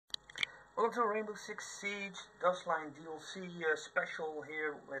Welcome to Rainbow Six Siege Dustline DLC special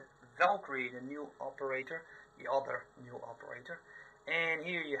here with Valkyrie, the new operator, the other new operator. And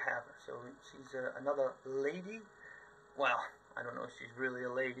here you have her. So she's another lady. Well, I don't know if she's really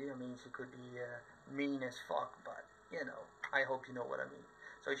a lady. I mean, she could be mean as fuck, but you know, I hope you know what I mean.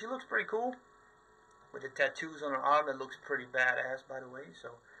 So she looks pretty cool with the tattoos on her arm. That looks pretty badass, by the way. So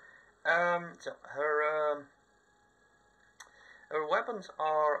her weapons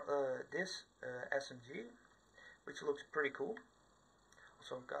are this SMG, which looks pretty cool.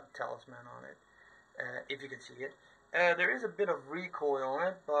 Also got a talisman on it, if you can see it. There is a bit of recoil on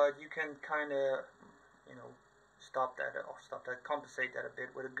it, but you can kind of, you know, compensate that a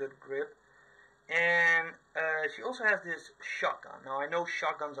bit with a good grip. And she also has this shotgun. Now I know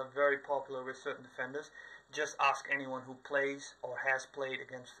shotguns are very popular with certain defenders. Just ask anyone who plays or has played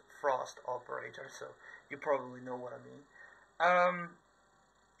against Frost operators, so you probably know what I mean.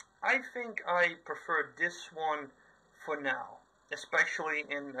 I think I prefer this one for now, especially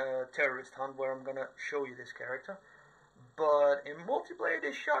in Terrorist Hunt, where I'm gonna show you this character. But in multiplayer,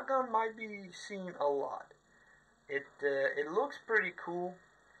 this shotgun might be seen a lot. It looks pretty cool,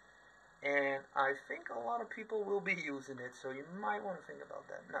 and I think a lot of people will be using it, so you might want to think about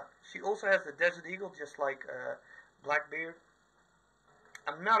that. Now, she also has the Desert Eagle, just like Blackbeard.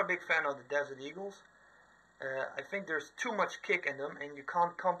 I'm not a big fan of the Desert Eagles. I think there's too much kick in them, and you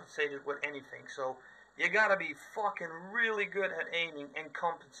can't compensate it with anything. So you gotta be fucking really good at aiming and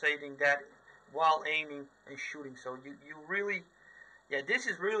compensating that while aiming and shooting. So you really, yeah, this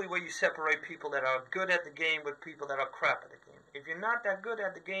is really where you separate people that are good at the game with people that are crap at the game. If you're not that good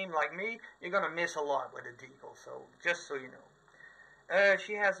at the game like me, you're gonna miss a lot with the Deagle. So just so you know.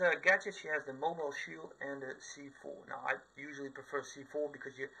 She has a gadget. She has the mobile shield and the C4. Now, I usually prefer C4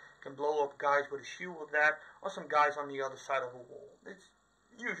 because you can blow up guys with a shield with that, or some guys on the other side of a wall. It's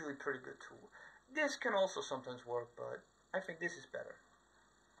usually a pretty good tool. This can also sometimes work, but I think this is better.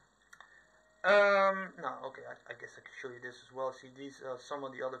 No, okay, I guess I can show you this as well. See, these are some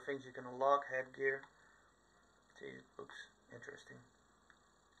of the other things you can unlock. Headgear. See, it looks interesting.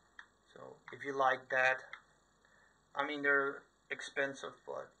 So, if you like that, I mean, they're expensive,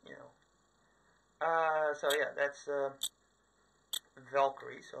 but you know. So yeah, that's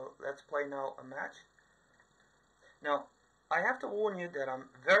Valkyrie. So let's play now a match. Now, I have to warn you that I'm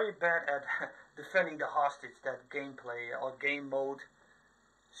very bad at defending the hostage, that gameplay or game mode.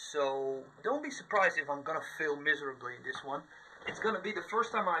 So don't be surprised if I'm gonna fail miserably in this one. It's gonna be the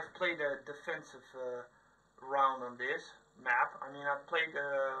first time I've played a defensive round on this map. I mean, I've played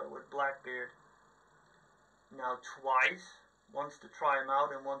with Blackbeard now twice. Once to try them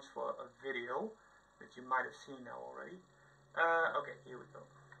out and once for a video that you might have seen now already. Okay, here we go.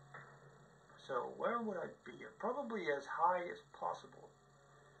 So where would I be? Probably as high as possible.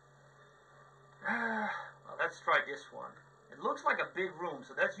 Well, let's try this one. It looks like a big room,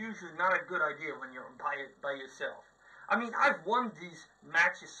 so that's usually not a good idea when you're by yourself. I mean, I've won these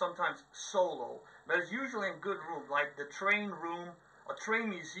matches sometimes solo, but it's usually in good rooms, like the train room, a train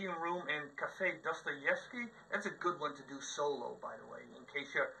museum room in Cafe Dostoevsky. That's a good one to do solo, by the way, in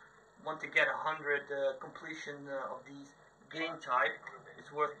case you want to get 100 completion of these game type.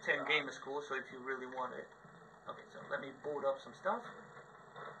 It's worth 10 gamer scores, so if you really want it. Okay, so let me board up some stuff.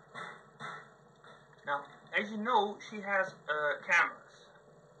 Now, as you know, she has cameras.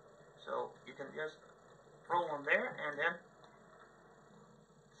 So you can just throw one there and then,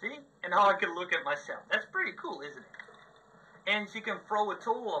 see? And now I can look at myself. That's pretty cool, isn't it? And she can throw a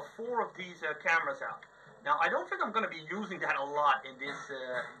total of 4 of these cameras out. Now, I don't think I'm going to be using that a lot in this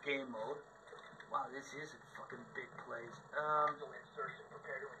game mode. Wow, this is a fucking big place.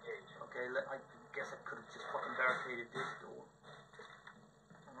 Okay, I guess I could have just fucking barricaded this door.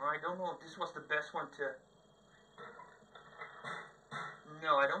 I don't know if this was the best one to...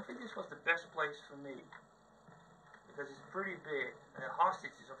 No, I don't think this was the best place for me. Because it's pretty big. And the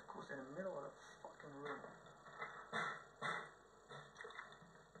hostage is, of course, in the middle of the fucking room.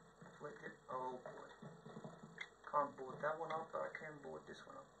 Oh boy. Can't board that one up, but I can board this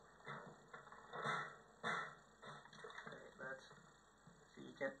one up. Okay, let's see.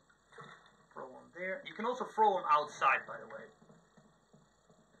 You can throw one there. You can also throw them outside, by the way.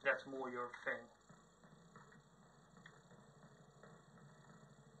 If that's more your thing.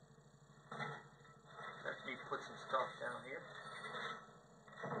 Let me put some stuff down here.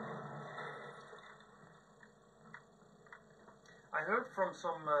 I heard from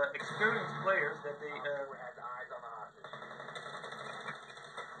some experienced players that they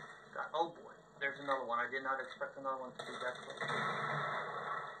oh boy, there's another one. I did not expect another one to be that close.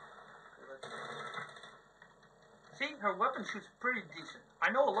 Okay, see, her weapon shoots pretty decent. I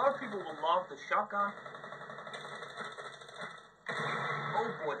know a lot of people will love the shotgun.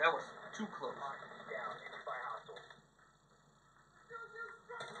 Oh boy, that was too close.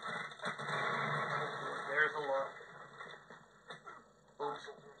 There's a lot. Oops.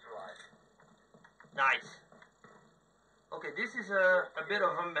 Nice. Okay, this is a bit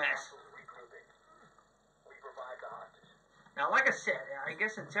of a mess. Now, like I said, I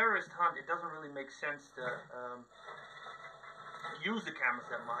guess in Terrorist Hunt it doesn't really make sense to use the cameras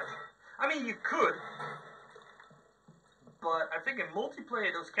that much. I mean, you could, but I think in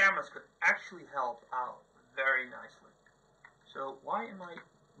multiplayer those cameras could actually help out very nicely. So why am I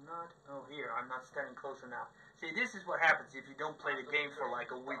not... Oh, here, I'm not standing close enough. See, this is what happens if you don't play the game for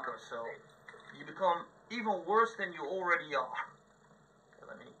like a week or so. You become even worse than you already are. Okay,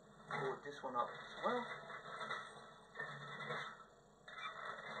 let me pull this one up as well.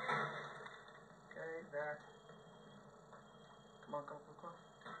 Okay, that. Come on, come on, come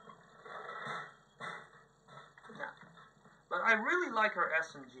on. Now, but I really like her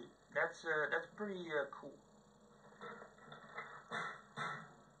SMG. That's pretty cool.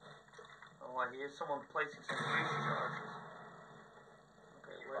 Oh, I hear someone placing some breach charges.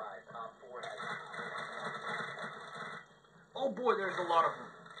 Okay, where? Oh boy, there's a lot of them.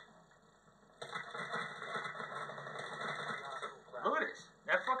 Look at this.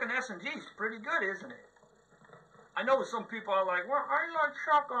 That fucking SMG is pretty good, isn't it? I know some people are like, well, I like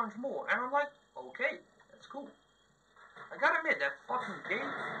shotguns more. And I'm like, okay, that's cool. I gotta admit, that fucking game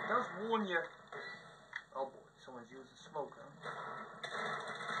does warn you. Oh boy, someone's using smoke, huh?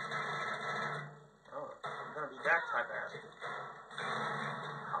 Oh, I'm gonna be that type of asshole.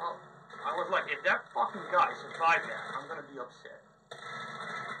 Oh, I was like, if that fucking guy survived that, I'm gonna be upset.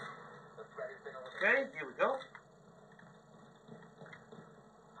 Okay, here we go.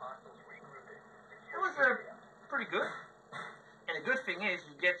 That was pretty good. And the good thing is,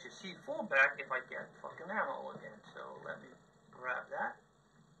 you get your C4 back if I get fucking ammo again. So let me grab that.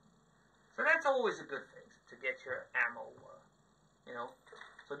 So that's always a good thing, to get your ammo, you know.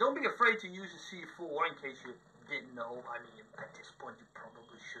 So don't be afraid to use a C4 in case you didn't know. I mean, at this point you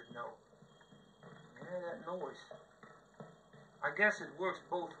probably should know. Yeah, that noise. I guess it works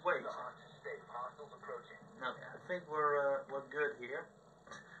both ways. Okay, I think we're good here.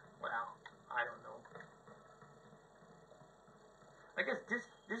 Well, I don't know. I guess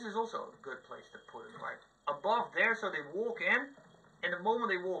this is also a good place to put it, like above there, so they walk in, and the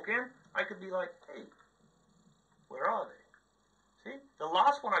moment they walk in, I could be like, hey, where are they? See, the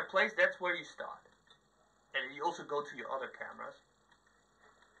last one I placed, that's where you start, and you also go to your other cameras.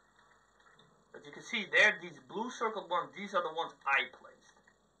 But you can see there, these blue circled ones, these are the ones I placed,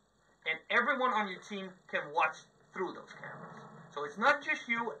 and everyone on your team can watch through those cameras. So it's not just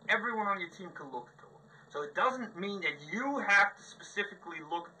you, everyone on your team can look through. So it doesn't mean that you have to specifically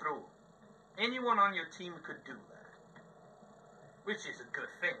look through. Anyone on your team could do that. Which is a good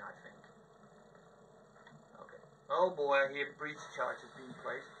thing, I think. Okay. Oh boy, I hear breach charges being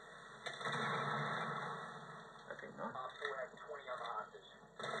placed. I think not.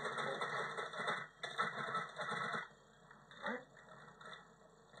 Alright.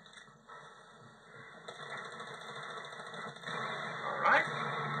 Alright.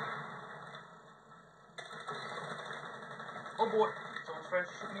 Oh boy, someone's trying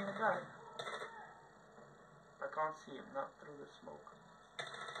to shoot me in the back. I can't see him, not through the smoke.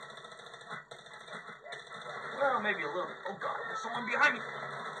 Well, maybe a little bit. Oh god, there's someone behind me.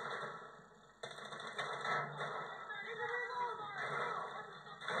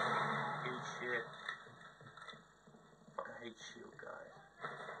 Hate shit. Fucking hate shield, guys.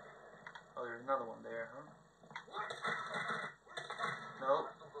 Oh, there's another one there, huh? No,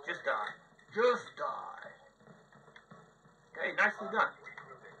 just die. Just die. Okay, nicely done.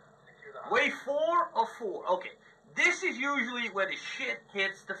 Wave 4 of 4. Okay, this is usually where the shit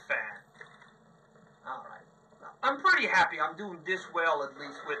hits the fan. Alright. I'm pretty happy I'm doing this well, at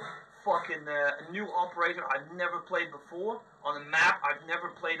least, with fucking a new operator I've never played before. On the map, I've never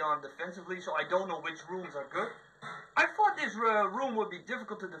played on defensively, so I don't know which rooms are good. I thought this room would be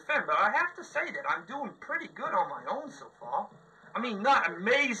difficult to defend, but I have to say that I'm doing pretty good on my own so far. I mean, not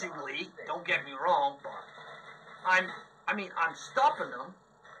amazingly, don't get me wrong, but I'm stopping them.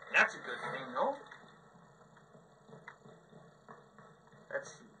 That's a good thing, no?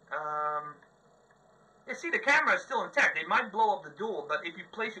 Let's see. You see, the camera is still intact. They might blow up the door, but if you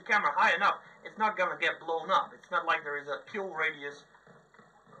place your camera high enough, it's not gonna get blown up. It's not like there is a kill radius,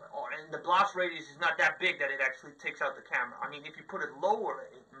 and the blast radius is not that big that it actually takes out the camera. I mean, if you put it lower,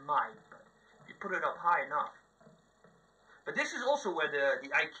 it might, but if you put it up high enough. But this is also where the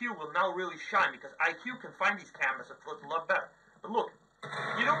IQ will now really shine, because IQ can find these cameras a lot better. But look,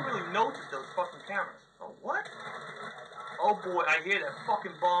 You don't really notice those fucking cameras. Oh, what? Oh boy, I hear that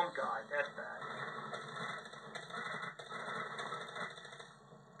fucking bomb guy. That's bad.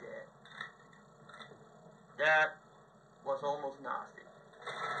 Dead. That was almost nasty.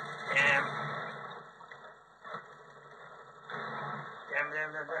 Damn. Damn.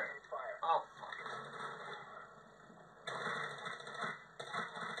 Oh, fuck.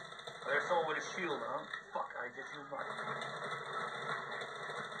 There's someone with a shield, huh? Fuck, I just used my...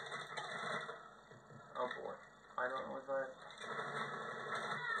 Oh boy. I don't know if I...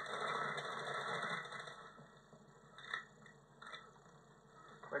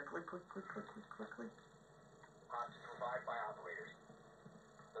 Quickly. Hostage revived by operators.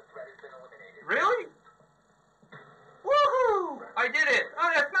 The threat has been eliminated. Really? Woohoo! I did it!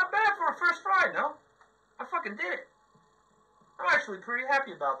 Oh, that's not bad for a first try, no? I fucking did it. I'm actually pretty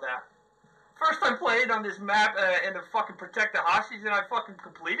happy about that. First time playing on this map and to fucking protect the hostage and I fucking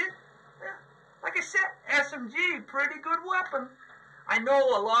completed. Yeah. Like I said, SMG, pretty good weapon. I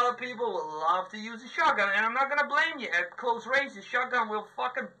know a lot of people will love to use a shotgun, and I'm not gonna blame you. At close range, the shotgun will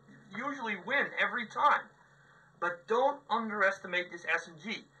fucking usually win every time. But don't underestimate this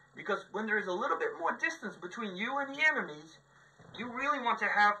SMG, because when there is a little bit more distance between you and the enemies, you really want to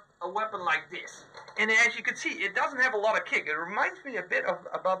have a weapon like this. And as you can see, it doesn't have a lot of kick. It reminds me a bit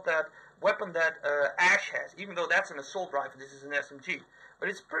about that weapon that Ash has, even though that's an assault rifle. This is an SMG, but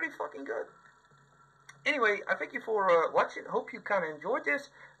it's pretty fucking good. Anyway, I thank you for watching. Hope you kind of enjoyed this.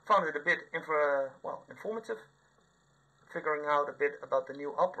 Found it a bit informative. Figuring out a bit about the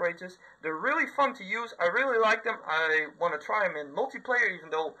new operators. They're really fun to use. I really like them. I want to try them in multiplayer, even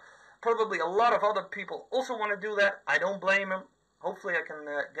though probably a lot of other people also want to do that. I don't blame them. Hopefully I can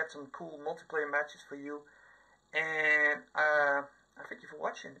get some cool multiplayer matches for you. And I thank you for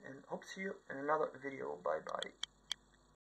watching, and hope to see you in another video. Bye bye.